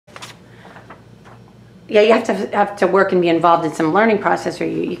Yeah, you have to work and be involved in some learning process, or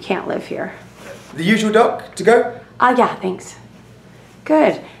you can't live here. The usual doc to go? Yeah, thanks.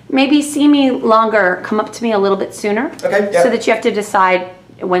 Good. Maybe see me longer, come up to me a little bit sooner. Okay, yeah. So that you have to decide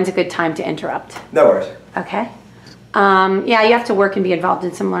when's a good time to interrupt. No worries. Okay. Yeah, you have to work and be involved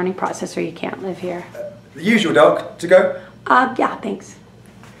in some learning process, or you can't live here. The usual doc to go? Yeah, thanks.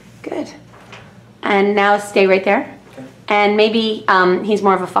 Good. And now stay right there. Okay. And maybe he's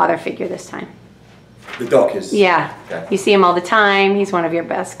more of a father figure this time. The doc is? Yeah. Okay. You see him all the time. He's one of your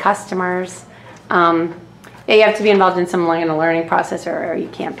best customers. Yeah, you have to be involved in some learning process, or you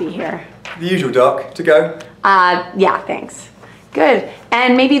can't be here. The usual doc to go? Yeah, thanks. Good.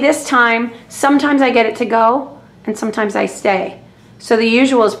 And maybe this time, sometimes I get it to go, and sometimes I stay. So the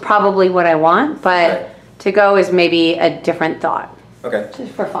usual is probably what I want, but Okay. to go is maybe a different thought. Okay.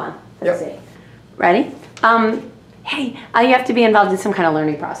 Just for fun. Let's Yep. see. Ready? Hey, you have to be involved in some kind of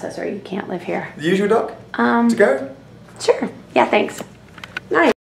learning process, or you can't live here. The usual doc to go? Sure. Yeah, thanks. Nice.